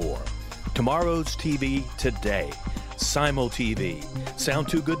much more. Tomorrow's TV today. Simul TV. Sound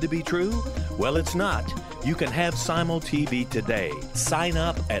too good to be true? Well, it's not. You can have Simul TV today. Sign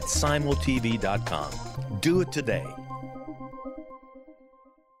up at simultv.com. Do it today.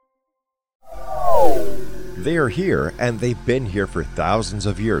 They are here, and they've been here for thousands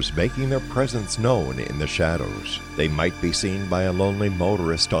of years, making their presence known in the shadows. They might be seen by a lonely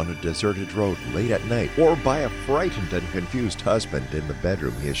motorist on a deserted road late at night, or by a frightened and confused husband in the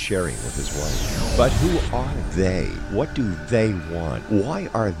bedroom he is sharing with his wife. But who are they? What do they want? Why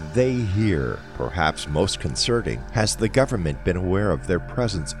are they here? Perhaps most concerning, has the government been aware of their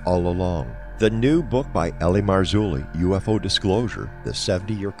presence all along? The new book by Ellie Marzulli, UFO Disclosure, the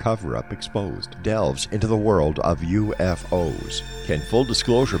 70-year cover-up exposed, delves into the world of UFOs. Can full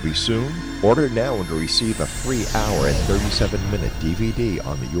disclosure be soon? Order now and receive a free hour and 37-minute DVD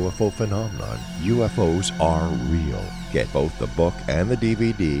on the UFO phenomenon. UFOs are real. Get both the book and the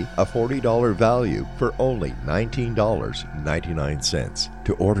DVD, a $40 value, for only $19.99.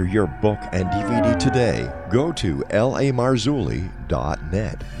 To order your book and DVD today, go to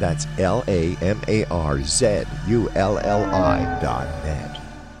lamarzulli.net. That's LAMARZULLI.net.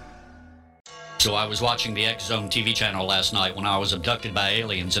 So I was watching the X Zone TV channel last night when I was abducted by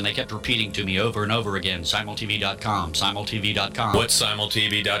aliens, and they kept repeating to me over and over again, simultv.com, simultv.com. What's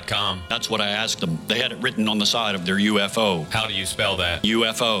simultv.com? That's what I asked them. They had it written on the side of their UFO. How do you spell that?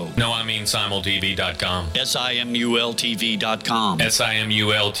 UFO. No, I mean simultv.com. simultv.com.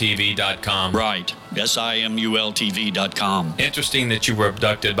 simultv.com. Right. simultv.com. Interesting that you were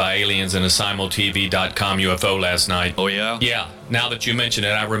abducted by aliens in a simultv.com UFO last night. Oh, yeah? Yeah. Now that you mention it,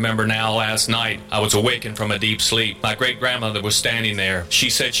 I remember now last night I was awakened from a deep sleep. My great-grandmother was standing there. She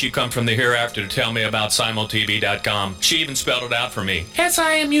said she'd come from the hereafter to tell me about simultv.com. She even spelled it out for me.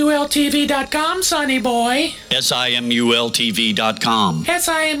 simultv.com, sonny boy. simultv.com.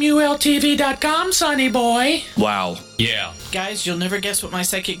 simultv.com, sonny boy. Wow. Yeah. Guys, you'll never guess what my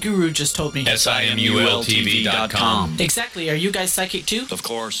psychic guru just told me. simultv.com. Exactly. Are you guys psychic too? Of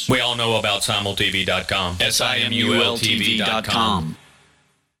course. We all know about simultv.com. simultv.com.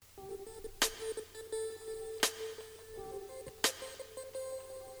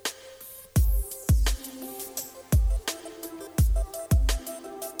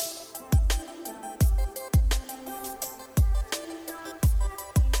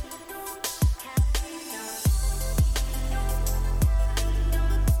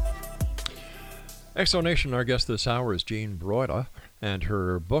 Exonation, our guest this hour is Jean BROIDA, and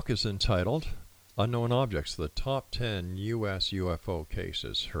her book is entitled Unknown Objects, the Top 10 U.S. UFO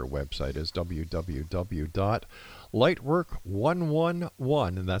Cases. Her website is www.lightwork111,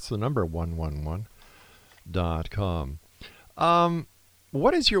 and that's the number 111.com.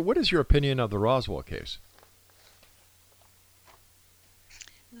 What is your opinion of the Roswell case?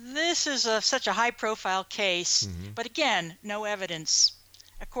 This is such a high-profile case, but again, no evidence.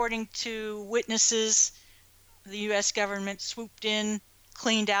 According to witnesses, the U.S. government swooped in,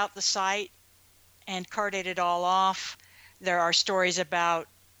 cleaned out the site, and carted it all off. There are stories about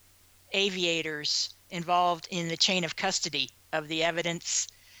aviators involved in the chain of custody of the evidence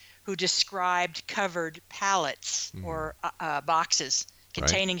who described covered pallets or boxes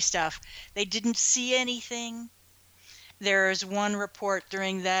containing stuff. They didn't see anything. There's one report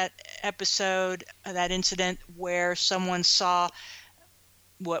during that episode, that incident, where someone saw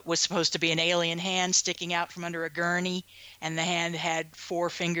what was supposed to be an alien hand sticking out from under a gurney, and the hand had 4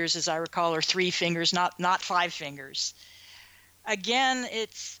 fingers, as I recall, or 3 fingers, not 5 fingers. Again,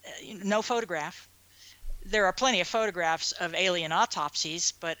 it's no photograph. There are plenty of photographs of alien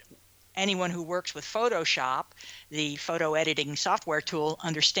autopsies, but anyone who works with Photoshop, the photo editing software tool,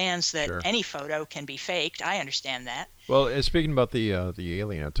 understands that any photo can be faked. I understand that. Well, speaking about the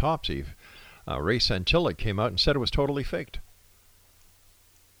alien autopsy, Ray Santilli came out and said it was totally faked.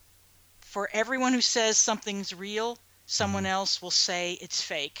 For everyone who says something's real, someone else will say it's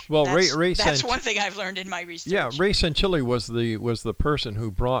fake. Well, that's one thing I've learned in my research. Yeah, Ray Santilli was the person who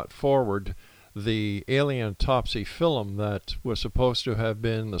brought forward the alien autopsy film that was supposed to have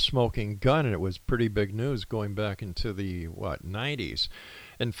been the smoking gun, and it was pretty big news going back into the 90s.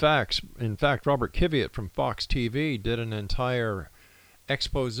 In fact, Robert Kiviat from Fox TV did an entire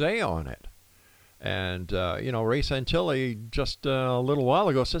expose on it. And, Ray Santilli just a little while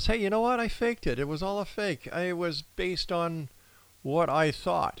ago says, hey, you know what? I faked it. It was all a fake. It was based on what I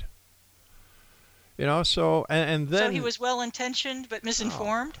thought. So, and then... So he was well-intentioned but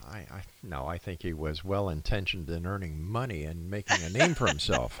misinformed? I think he was well-intentioned in earning money and making a name for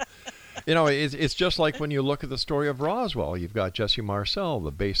himself. It's just like when you look at the story of Roswell. You've got Jesse Marcel, the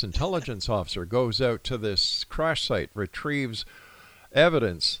base intelligence officer, goes out to this crash site, retrieves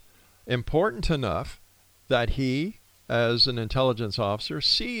evidence important enough that he, as an intelligence officer,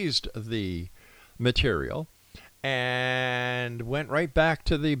 seized the material and went right back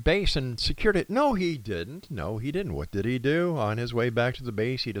to the base and secured it. No, he didn't. What did he do? On his way back to the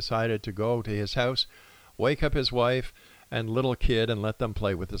base, he decided to go to his house, wake up his wife and little kid and let them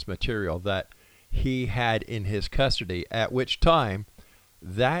play with this material that he had in his custody, at which time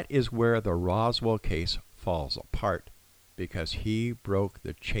that is where the Roswell case falls apart, because he broke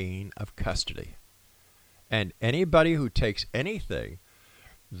the chain of custody. And anybody who takes anything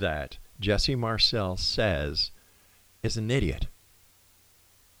that Jesse Marcel says is an idiot,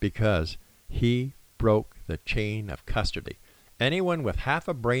 because he broke the chain of custody. Anyone with half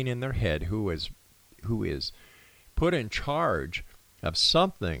a brain in their head who is put in charge of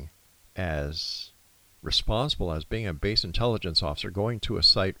something as responsible as being a base intelligence officer, going to a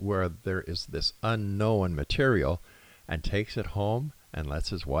site where there is this unknown material and takes it home and lets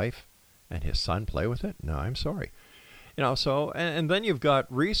his wife and his son play with it? No, I'm sorry. So, and then you've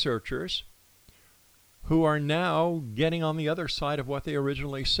got researchers who are now getting on the other side of what they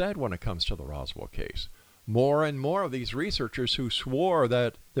originally said when it comes to the Roswell case. More and more of these researchers who swore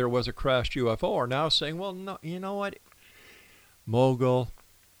that there was a crashed UFO are now saying, well, no, you know what, Mogul,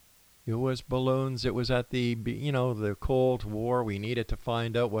 it was balloons. It was at the Cold War. We needed to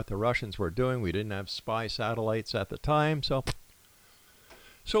find out what the Russians were doing. We didn't have spy satellites at the time.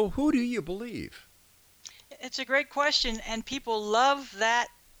 So who do you believe? It's a great question, and people love that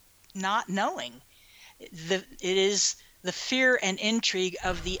not knowing. It is the fear and intrigue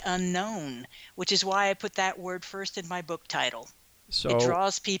of the unknown, which is why I put that word first in my book title. So, it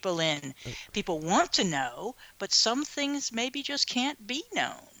draws people in. People want to know, but some things maybe just can't be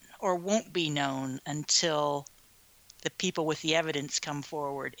known or won't be known until the people with the evidence come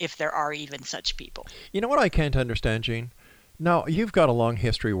forward, if there are even such people. You know what I can't understand, Gene? Now, you've got a long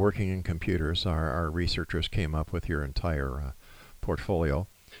history working in computers. Our researchers came up with your entire portfolio.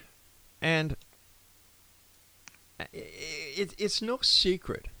 And it's no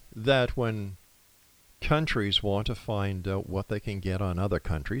secret that when countries want to find out what they can get on other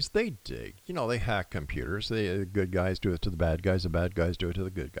countries, they dig. They hack computers. The good guys do it to the bad guys do it to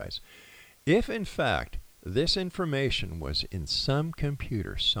the good guys. If, in fact, this information was in some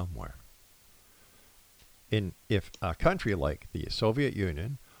computer somewhere, if a country like the Soviet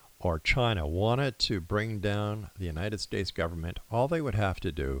Union or China wanted to bring down the United States government, all they would have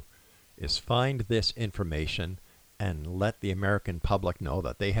to do is find this information and let the American public know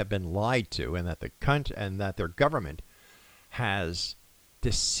that they have been lied to, and that their government has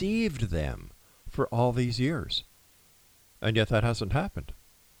deceived them for all these years. And yet that hasn't happened.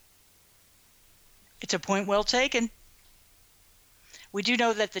 It's a point well taken. We do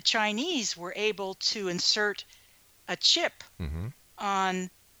know that the Chinese were able to insert a chip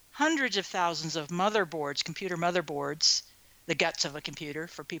on hundreds of thousands of motherboards, computer motherboards, the guts of a computer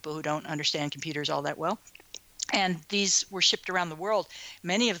for people who don't understand computers all that well. And these were shipped around the world,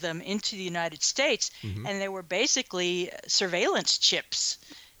 many of them into the United States, and they were basically surveillance chips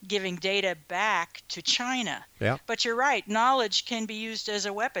giving data back to China. Yeah. But you're right, knowledge can be used as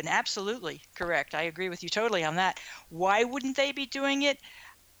a weapon. Absolutely correct. I agree with you totally on that. Why wouldn't they be doing it?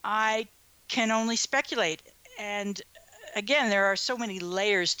 I can only speculate. And again, there are so many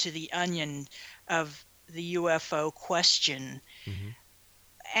layers to the onion of the UFO question.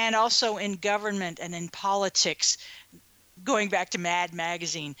 And also in government and in politics, going back to Mad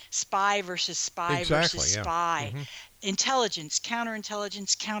Magazine, spy versus spy versus spy. Intelligence,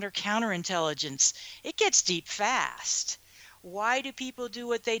 counterintelligence, counterintelligence. It gets deep fast. Why do people do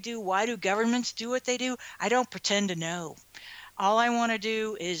what they do? Why do governments do what they do? I don't pretend to know. All I want to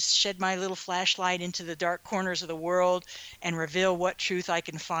do is shed my little flashlight into the dark corners of the world and reveal what truth I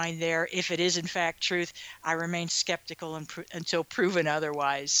can find there. If it is in fact truth, I remain skeptical until proven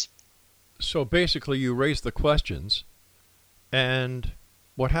otherwise. So basically you raise the questions, and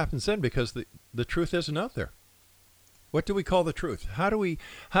what happens then? Because the truth isn't out there. What do we call the truth? How do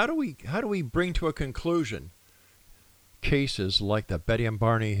we bring to a conclusion cases like the Betty and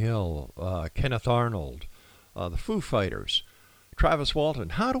Barney Hill, Kenneth Arnold, the Foo Fighters, Travis Walton?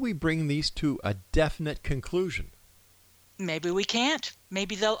 How do we bring these to a definite conclusion? Maybe we can't.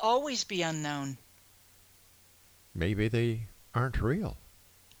 Maybe they'll always be unknown. Maybe they aren't real.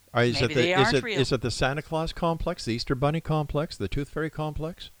 Maybe they aren't real. Is it the Santa Claus complex, the Easter Bunny complex, the Tooth Fairy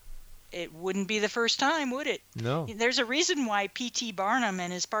complex? It wouldn't be the first time, would it? No. There's a reason why P.T. Barnum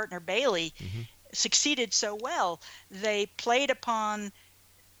and his partner Bailey succeeded so well. They played upon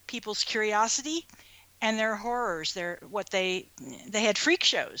people's curiosity and their horrors. They had freak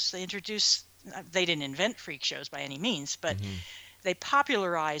shows. They didn't invent freak shows by any means, but they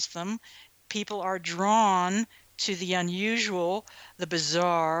popularized them. People are drawn to the unusual, the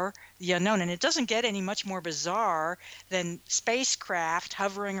bizarre, the unknown. And it doesn't get any much more bizarre than spacecraft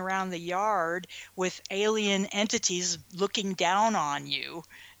hovering around the yard with alien entities looking down on you.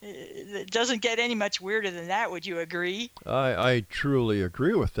 It doesn't get any much weirder than that, would you agree? I truly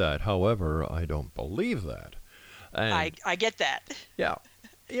agree with that. However, I don't believe that. And I get that. Yeah.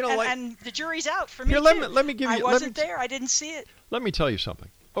 You know, and the jury's out for me, here, let me give you... I wasn't there. I didn't see it. Let me tell you something.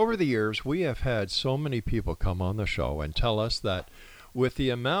 Over the years, we have had so many people come on the show and tell us that with the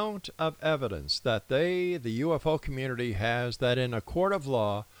amount of evidence that the UFO community has, that in a court of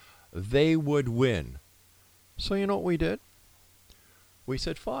law, they would win. So you know what we did? We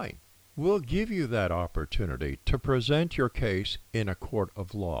said, fine, we'll give you that opportunity to present your case in a court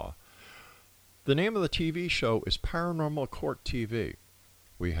of law. The name of the TV show is Paranormal Court TV.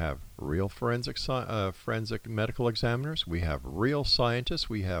 We have real forensic medical examiners. We have real scientists.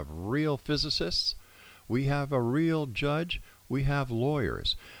 We have real physicists. We have a real judge. We have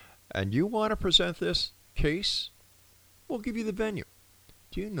lawyers. And you want to present this case? We'll give you the venue.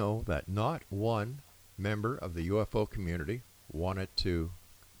 Do you know that not one member of the UFO community wanted to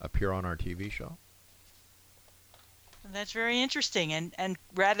appear on our TV show? That's very interesting and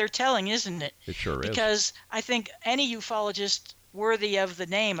rather telling, isn't it? It sure is. Because I think any ufologist worthy of the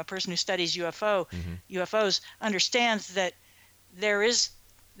name, a person who studies UFOs, understands that there's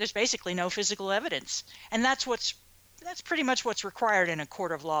basically no physical evidence. And that's pretty much what's required in a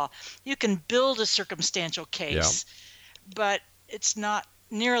court of law. You can build a circumstantial case, but it's not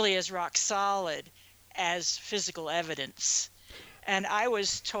nearly as rock solid as physical evidence. And I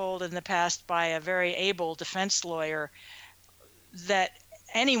was told in the past by a very able defense lawyer that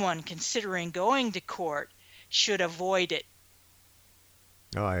anyone considering going to court should avoid it.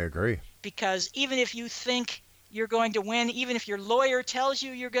 Oh, I agree. Because even if you think you're going to win, even if your lawyer tells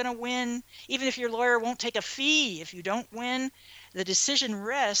you you're going to win, even if your lawyer won't take a fee if you don't win, the decision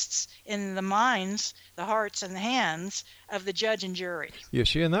rests in the minds, the hearts, and the hands of the judge and jury. You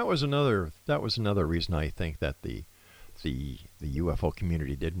see, and that was another reason I think that the UFO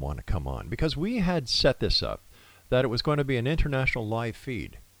community didn't want to come on, because we had set this up that it was going to be an international live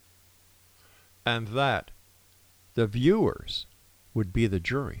feed, and that the viewers would be the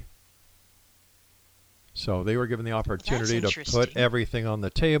jury. So they were given the opportunity to put everything on the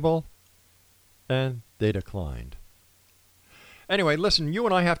table, and they declined. Anyway, listen, you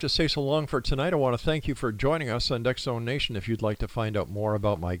and I have to say so long for tonight. I want to thank you for joining us on X Zone Nation. If you'd like to find out more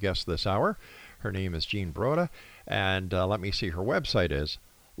about my guest this hour, her name is Jean BROIDA, and let me see, her website is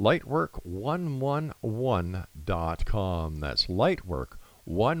lightwork111.com. That's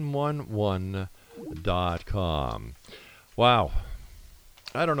lightwork111.com. Wow.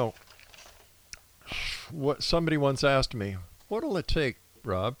 I don't know. What somebody once asked me, what'll it take,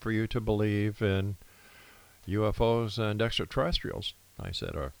 Rob, for you to believe in UFOs and extraterrestrials? I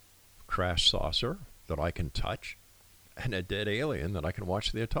said, a crash saucer that I can touch and a dead alien that I can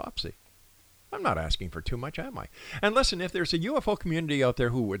watch the autopsy. I'm not asking for too much, am I? And listen, if there's a UFO community out there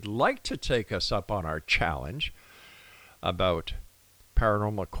who would like to take us up on our challenge about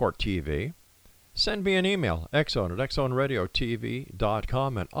Paranormal Court TV, send me an email,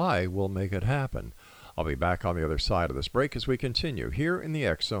 xzone@xzoneradiotv.com, and I will make it happen. I'll be back on the other side of this break as we continue here in the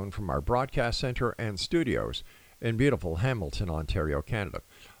X Zone from our broadcast center and studios in beautiful Hamilton, Ontario, Canada.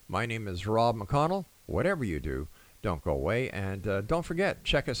 My name is Rob McConnell. Whatever you do, don't go away. And don't forget,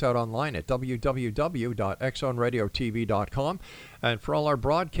 check us out online at www.xzoneradiotv.com. And for all our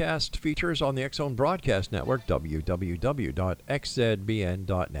broadcast features on the X Zone Broadcast Network, www.xzbn.net.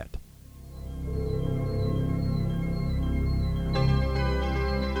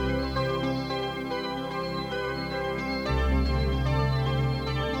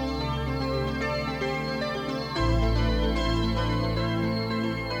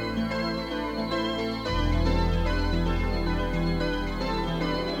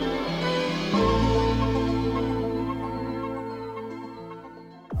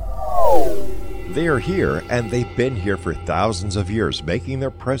 They are here, and they've been here for thousands of years, making their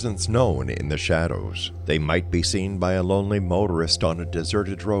presence known in the shadows. They might be seen by a lonely motorist on a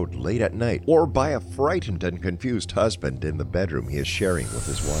deserted road late at night, or by a frightened and confused husband in the bedroom he is sharing with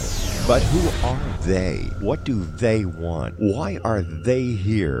his wife. But who are they? What do they want? Why are they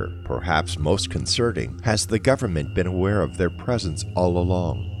here? Perhaps most concerning, has the government been aware of their presence all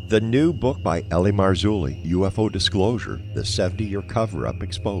along? The new book by L.A. Marzulli, UFO Disclosure, the 70-year cover-up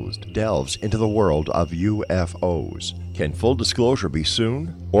exposed, delves into the world of UFOs. Can full disclosure be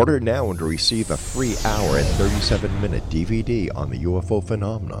soon? Order now and receive a free hour and 37-minute DVD on the UFO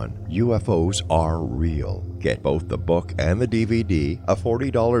phenomenon. UFOs are real. Get both the book and the DVD, a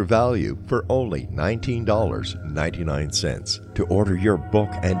 $40 value, for only $19.99. To order your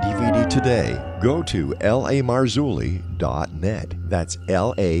book and DVD today, go to lamarzulli.net. That's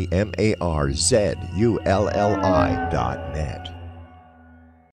LAMARZULLI.net.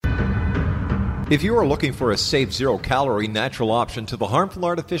 If you are looking for a safe, zero-calorie natural option to the harmful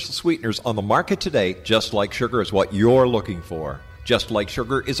artificial sweeteners on the market today, Just Like Sugar is what you're looking for. Just Like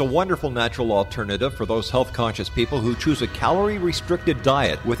Sugar is a wonderful natural alternative for those health-conscious people who choose a calorie-restricted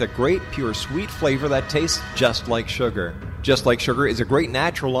diet with a great, pure, sweet flavor that tastes just like sugar. Just Like Sugar is a great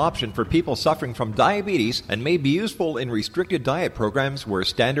natural option for people suffering from diabetes and may be useful in restricted diet programs where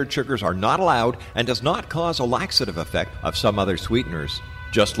standard sugars are not allowed and does not cause a laxative effect of some other sweeteners.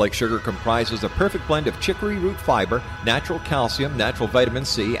 Just Like Sugar comprises a perfect blend of chicory root fiber, natural calcium, natural vitamin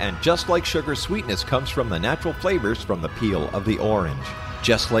C, and Just Like Sugar's sweetness comes from the natural flavors from the peel of the orange.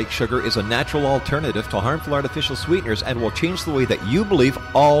 Just Like Sugar is a natural alternative to harmful artificial sweeteners and will change the way that you believe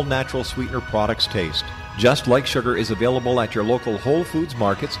all natural sweetener products taste. Just Like Sugar is available at your local Whole Foods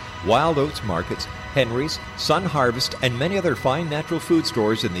markets, Wild Oats markets, Henry's, Sun Harvest, and many other fine natural food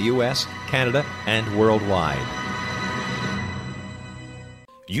stores in the U.S., Canada, and worldwide.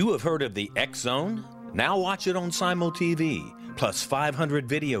 You have heard of the X Zone? Now watch it on Simul TV, plus 500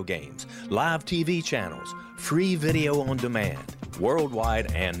 video games, live TV channels, free video on demand,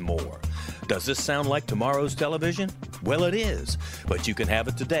 worldwide, and more. Does this sound like tomorrow's television? Well, it is, but you can have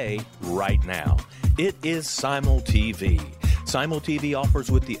it today, right now. It is Simul TV. Simul TV offers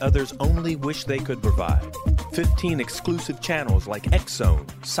what the others only wish they could provide. 15 exclusive channels like X Zone,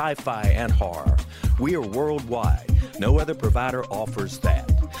 sci-fi, and horror. We are worldwide. No other provider offers that.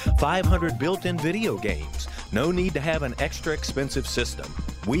 500 built-in video games. No need to have an extra expensive system.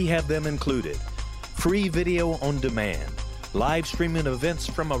 We have them included. Free video on demand. Live streaming events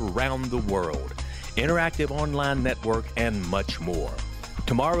from around the world. Interactive online network, and much more.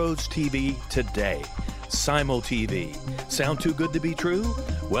 Tomorrow's TV today. Simul TV. Sound too good to be true?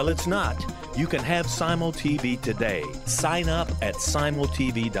 Well, it's not. You can have Simul TV today. Sign up at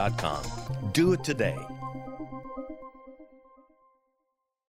simultv.com. Do it today.